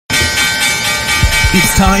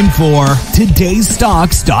It's time for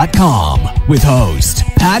todaysstocks.com with host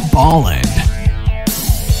Pat Bollard.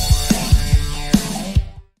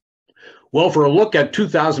 Well, for a look at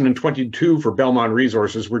 2022 for Belmont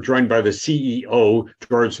Resources, we're joined by the CEO,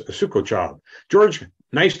 George Sookochoff. George,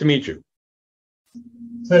 nice to meet you.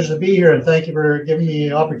 Pleasure to be here, and thank you for giving me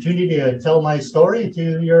the opportunity to tell my story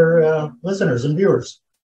to your listeners and viewers.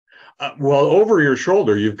 Well, over your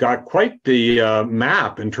shoulder, you've got quite the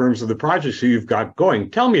map in terms of the projects that you've got going.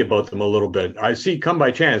 Tell me about them a little bit. I see Come By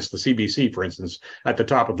Chance, the CBC, for instance, at the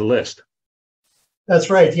top of the list. That's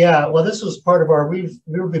right. Yeah. Well, this was part of our, we've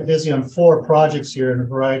been busy on 4 projects here in a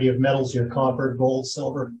variety of metals here: copper, gold,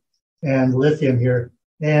 silver, and lithium here.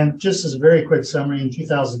 And just as a very quick summary, in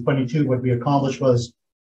 2022, what we accomplished was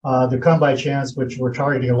the Come By Chance, which we're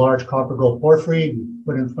targeting a large copper gold porphyry. We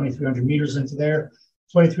put in 2,300 meters into there.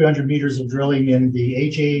 2,300 meters of drilling in the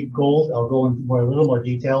AJ gold. I'll go into a little more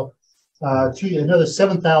detail. Another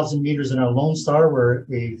 7,000 meters in our Lone Star, where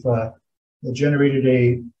we've generated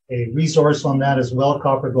a resource on that as well,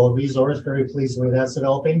 copper gold resource. Very pleased with that's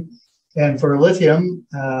developing. And for lithium,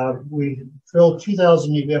 we drilled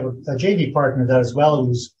 2,000. We have a JV partner that as well,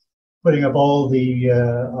 who's putting up all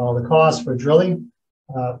the costs for drilling.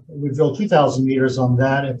 We drilled 2,000 meters on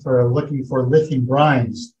that, and for looking for lithium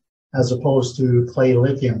brines as opposed to clay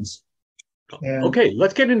lithiums. And okay,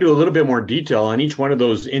 let's get into a little bit more detail on each one of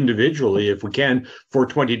those individually, if we can, for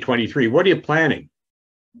 2023. What are you planning?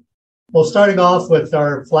 Well, starting off with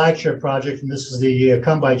our flagship project, and this is the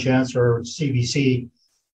Come By Chance, or CBC,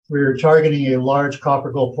 we're targeting a large copper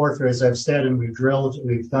gold porphyry, as I've said, and we've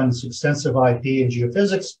done extensive IP and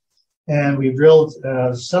geophysics, and we've drilled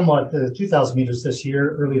somewhat 2,000 meters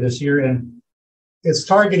early this year, and it's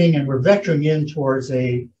targeting, and we're vectoring in towards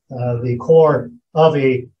the core of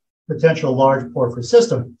a potential large porphyry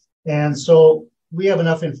system. And so we have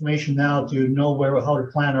enough information now to know how to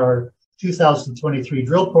plan our 2023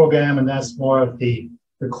 drill program, and that's more of the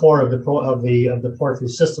core of the porphyry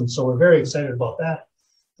system. So we're very excited about that,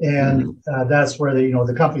 and that's where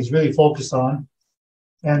the company's really focused on.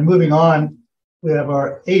 And moving on, we have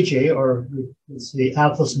our AJ, or it's the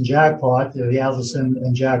Atlas and Jackpot, the Atlas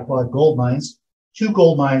and Jackpot gold mines. 2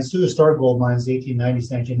 historic gold mines,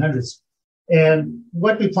 1890s, 1900s. And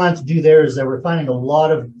what we plan to do there is that we're finding a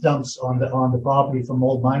lot of dumps on the property from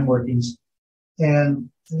old mine workings. And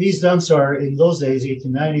these dumps are, in those days,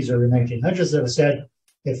 1890s or the 1900s, that have said,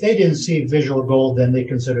 if they didn't see visual gold, then they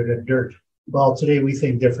considered it dirt. Well, today we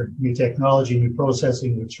think different. New technology, new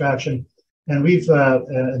processing, new extraction. And we've,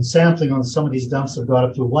 and sampling on some of these dumps have got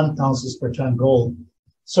up to 1 ounces per ton gold.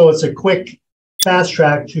 So it's a quick fast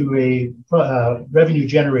track to a revenue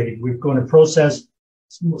generating. We're going to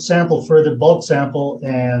sample further, bulk sample,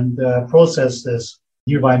 and process this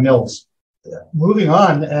nearby mills. Moving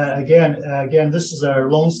on, again, this is our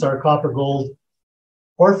Lone Star copper gold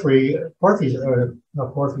porphyry,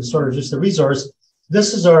 sort of just a resource.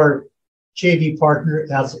 This is our JV partner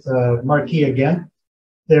at Marquis again.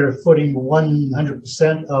 They're footing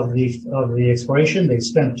 100% of the exploration. They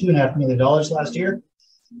spent $2.5 million last year.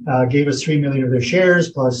 Gave us 3 million of their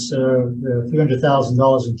shares plus a few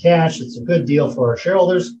 $100,000 in cash. It's a good deal for our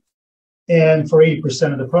shareholders, and for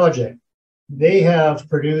 80% of the project.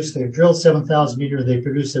 They've drilled 7,000 meters. They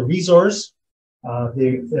produced a resource,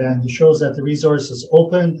 and it shows that the resource is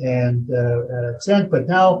open and extent. But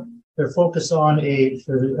now they're focused on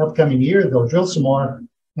for the upcoming year, they'll drill some more,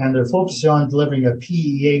 and they're focused on delivering a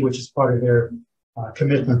PEA, which is part of their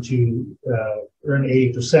commitment to earn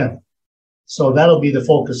 80%. So that'll be the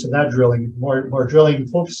focus of that drilling. More drilling,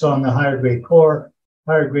 focus on the higher grade core,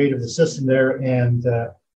 higher grade of the system there, and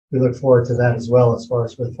we look forward to that as well, as far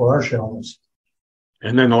as for our shareholders.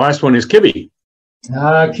 And then the last one is Kibby.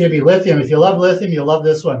 Kibby lithium. If you love lithium, you'll love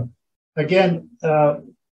this one. Again,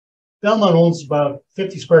 Belmont owns about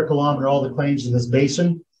 50 square kilometer, all the claims in this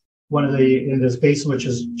basin. In this basin, which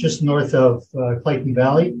is just north of Clayton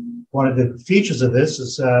Valley. One of the features of this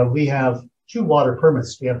is we have 2 water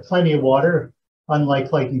permits. We have plenty of water, unlike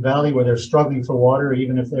Clayton Valley, where they're struggling for water.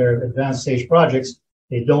 Even if they're advanced stage projects,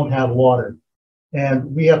 they don't have water.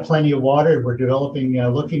 And we have plenty of water. We're developing,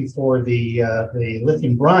 looking for the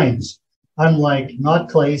lithium brines, unlike not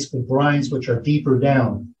clays, but brines, which are deeper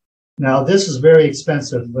down. Now, this is very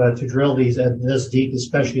expensive to drill these at this deep,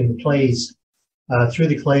 especially in the clays, through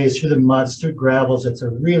the muds, through gravels. It's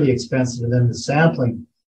really expensive. And then the sampling,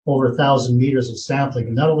 over 1,000 meters of sampling.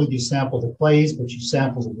 And not only do you sample the clays, but you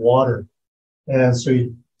sample the water. And so you're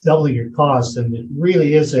doubling your cost. And it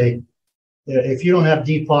really is if you don't have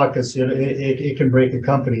deep pockets, it can break a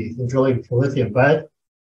company, the drilling for lithium. But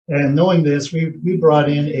And knowing this, we brought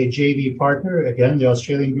in a JV partner, again, the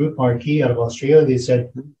Australian group, Marquee out of Australia. They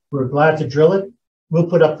said, we're glad to drill it. We'll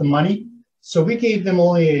put up the money. So we gave them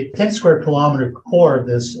only a 10 square kilometer core of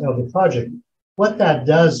the project. What that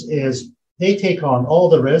does is they take on all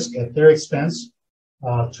the risk at their expense,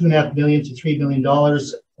 $2.5 million to $3 million.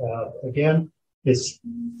 Again, it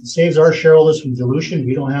saves our shareholders from dilution.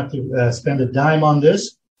 We don't have to spend a dime on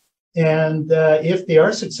this. And if they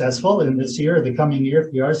are successful in this year, the coming year,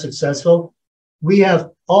 if they are successful, we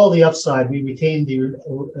have all the upside. We retain the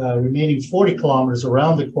remaining 40 kilometers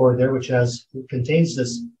around the core there, which contains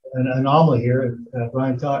this an anomaly here at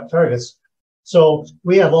Brian targets. So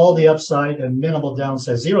we have all the upside and minimal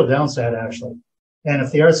downside, zero downside actually. And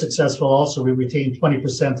if they are successful, also we retain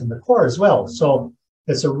 20% in the core as well. So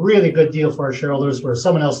it's a really good deal for our shareholders where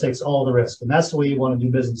someone else takes all the risk. And that's the way you want to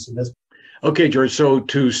do business in this. Okay, George. So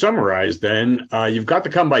to summarize then, you've got the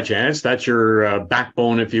come by chance. That's your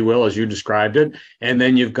backbone, if you will, as you described it. And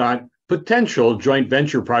then you've got potential joint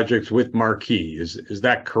venture projects with Marquee. Is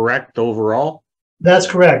that correct overall? That's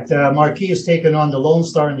correct. Marquee has taken on the Lone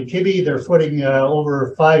Star and the Kibby. They're footing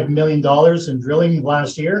over $5 million in drilling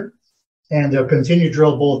last year. And they'll continue to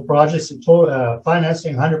drill both projects,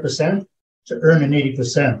 financing 100% to earn an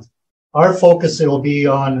 80%. Our focus will be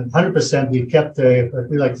on 100%. We've kept, like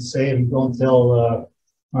we like to say, and don't tell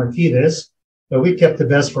Marquee this, but we kept the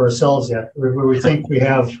best for ourselves yet, where we think we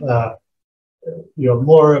have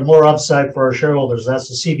more upside for our shareholders. That's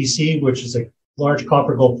the CBC, which is a large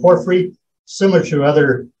copper gold porphyry, similar to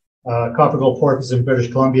other copper gold porphyries in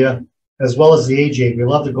British Columbia, as well as the AJ. We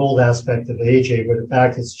love the gold aspect of the AJ, but in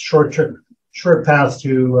fact, it's a short path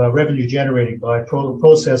to revenue generating by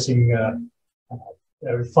processing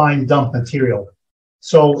refined dump material.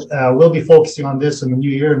 So we'll be focusing on this in the new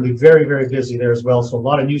year and be very, very busy there as well. So a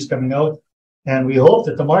lot of news coming out. And we hope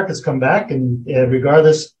that the markets come back and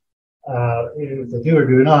regardless if they do or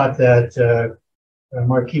do not, that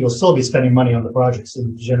Marquee will still be spending money on the projects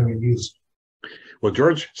and generating news. Well,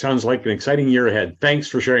 George, sounds like an exciting year ahead. Thanks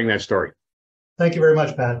for sharing that story. Thank you very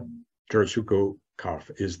much, Pat. George Sookochoff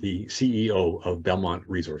is the CEO of Belmont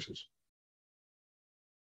Resources.